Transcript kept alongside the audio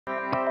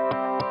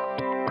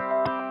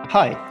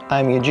Hi,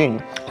 I'm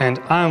Eugene. And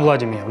I'm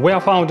Vladimir. We are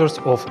founders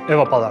of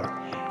Evapolar.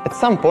 At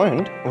some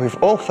point, we've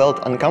all felt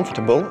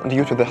uncomfortable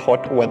due to the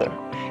hot weather.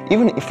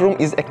 Even if room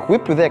is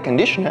equipped with air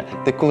conditioner,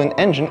 the cooling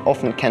engine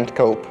often can't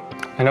cope.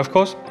 And of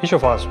course, each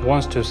of us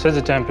wants to set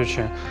the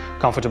temperature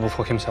comfortable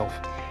for himself.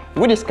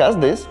 We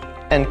discussed this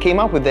and came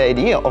up with the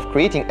idea of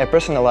creating a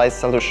personalized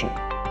solution.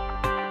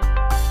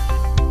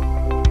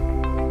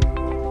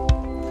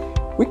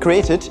 We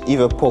created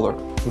Evapolar,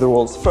 the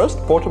world's first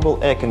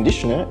portable air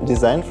conditioner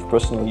designed for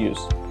personal use.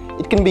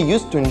 It can be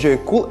used to enjoy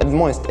cool and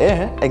moist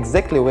air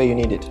exactly where you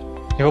need it.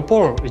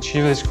 Evapolar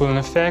achieves this cooling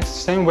effect the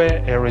same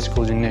way air is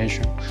cooled in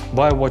nature,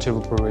 by water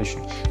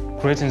evaporation,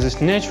 creating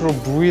this natural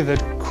breeze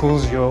that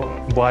cools your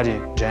body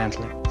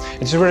gently.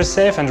 It's a very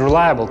safe and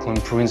reliable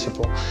cooling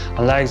principle,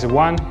 unlike the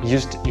one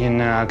used in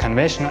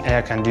conventional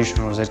air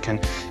conditioners that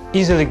can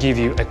easily give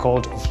you a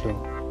cold or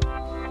flu.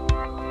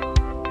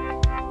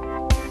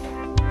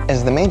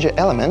 As the major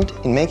element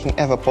in making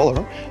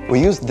Evapolar, we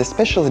used the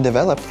specially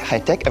developed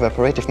high-tech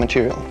evaporative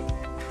material.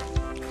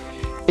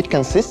 It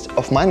consists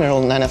of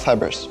mineral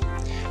nanofibers.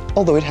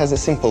 Although it has a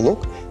simple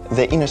look,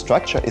 the inner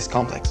structure is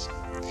complex.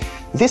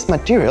 This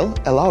material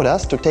allowed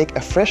us to take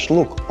a fresh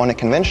look on a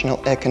conventional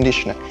air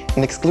conditioner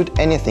and exclude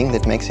anything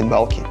that makes it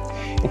bulky.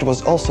 It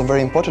was also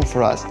very important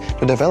for us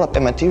to develop a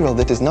material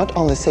that is not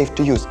only safe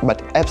to use,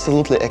 but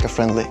absolutely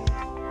eco-friendly.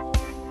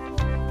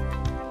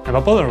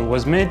 Evapolar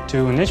was made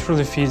to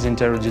naturally fit the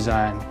interior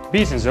design,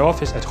 be it in the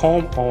office, at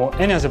home, or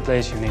any other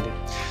place you need it.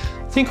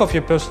 Think of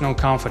your personal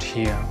comfort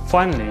here.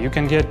 Finally, you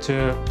can get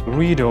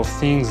rid of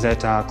things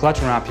that are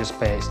cluttering up your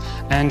space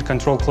and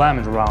control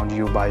climate around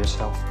you by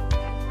yourself.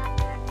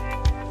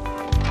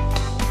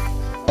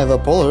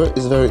 Evapolar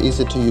is very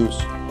easy to use.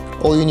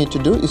 All you need to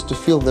do is to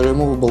fill the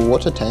removable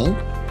water tank,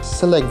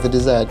 select the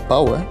desired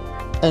power,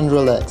 and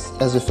relax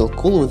as you feel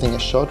cool within a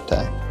short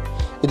time.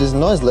 It is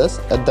noiseless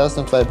and does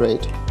not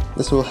vibrate.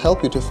 This will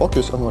help you to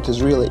focus on what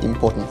is really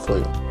important for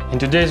you. In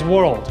today's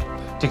world,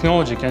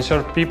 technology can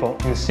serve people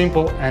in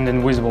simple and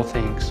invisible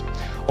things.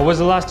 Over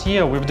the last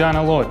year, we've done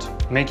a lot,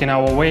 making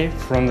our way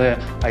from the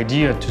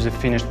idea to the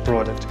finished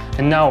product.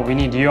 And now we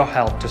need your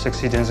help to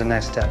succeed in the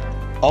next step.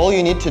 All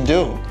you need to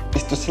do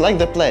is to select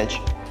the pledge,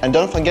 and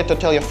don't forget to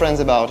tell your friends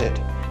about it.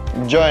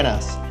 Join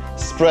us,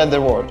 spread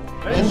the word.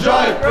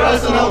 Enjoy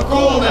personal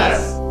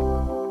coolness!